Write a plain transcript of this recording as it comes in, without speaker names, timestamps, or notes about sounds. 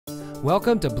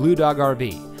Welcome to Bluedog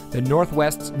RV, the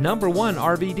Northwest's #1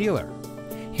 RV dealer.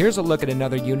 Here's a look at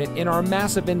another unit in our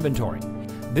massive inventory.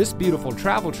 This beautiful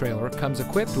travel trailer comes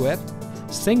equipped with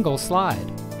single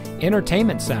slide,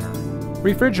 entertainment center,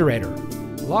 refrigerator,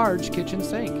 large kitchen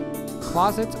sink,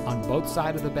 closets on both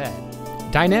sides of the bed,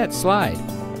 dinette slide,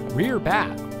 rear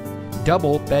bath,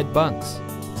 double bed bunks,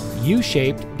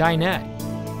 U-shaped dinette,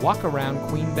 walk-around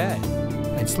queen bed,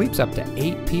 and sleeps up to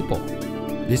 8 people.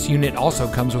 This unit also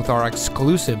comes with our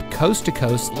exclusive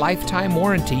coast-to-coast lifetime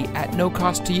warranty at no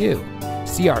cost to you.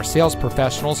 See our sales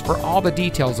professionals for all the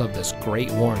details of this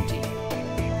great warranty.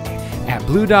 At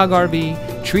Bluedog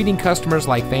RV, treating customers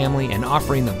like family and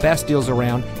offering the best deals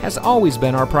around has always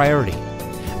been our priority.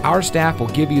 Our staff will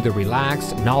give you the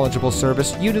relaxed, knowledgeable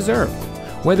service you deserve.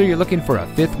 Whether you're looking for a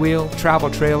fifth wheel, travel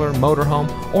trailer, motorhome,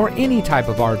 or any type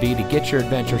of RV to get your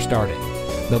adventure started.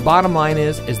 The bottom line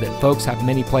is that folks have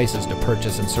many places to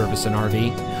purchase and service an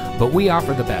RV, but we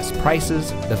offer the best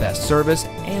prices, the best service,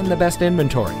 and the best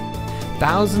inventory.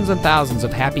 Thousands and thousands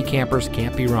of happy campers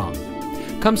can't be wrong.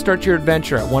 Come start your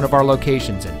adventure at one of our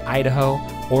locations in Idaho,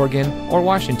 Oregon, or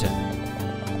Washington.